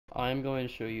I'm going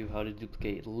to show you how to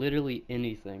duplicate literally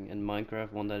anything in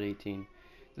Minecraft 1.18.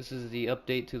 This is the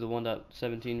update to the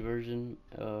 1.17 version.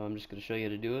 I'm just going to show you how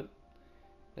to do it.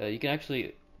 You can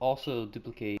actually also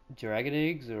duplicate dragon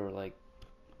eggs or like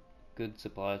good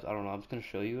supplies. I don't know, I'm just going to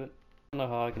show you it. I don't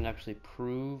know how I can actually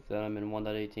prove that I'm in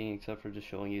 1.18 except for just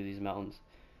showing you these mountains.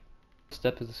 The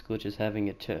step of this glitch is having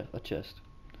a chest.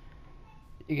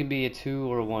 It can be a 2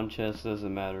 or a 1 chest,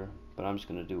 doesn't matter, but I'm just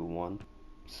going to do a 1.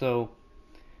 So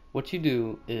what you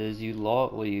do is you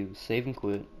save and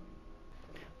quit.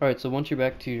 Alright, so once you're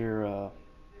back to your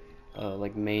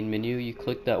like main menu, you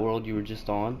click that world you were just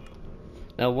on.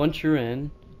 Now once you're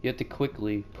in, you have to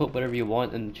quickly put whatever you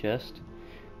want in the chest,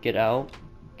 get out,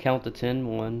 count to 10,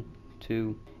 1,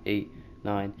 2, 8,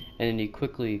 9, and then you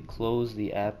quickly close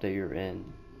the app that you're in.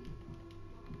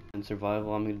 In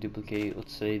survival, I'm going to duplicate,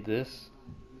 let's say this.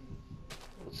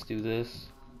 Let's do this,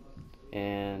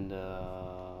 and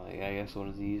I guess one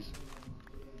of these.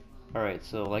 Alright,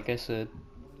 so like I said,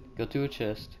 go to a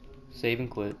chest, save and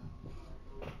quit,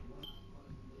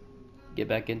 get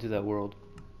back into that world.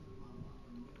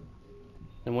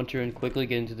 And once you're in, quickly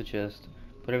get into the chest,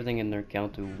 put everything in there,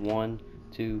 count to 1,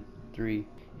 2, 3,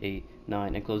 8,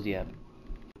 9, and close the app.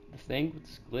 The thing with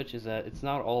this glitch is that it's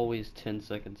not always 10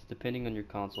 seconds, depending on your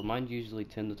console. Mine's usually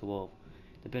 10 to 12,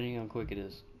 depending on how quick it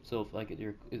is. So if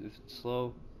it's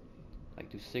slow,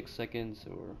 like do 6 seconds,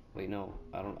 or wait, no,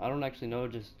 I don't actually know.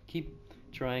 Just keep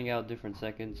trying out different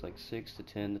seconds, like 6 to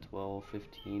 10 to 12,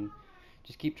 15.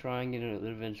 Just keep trying it, and it'll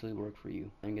eventually work for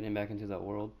you. I'm getting back into that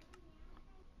world,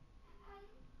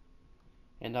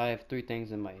 and I have 3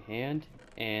 things in my hand,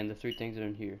 and the 3 things are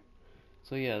in here.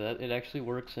 So yeah, it actually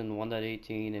works in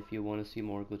 1.18. If you want to see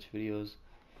more glitch videos,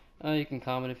 you can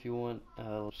comment if you want.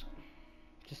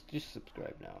 Just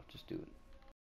subscribe now. Just do it.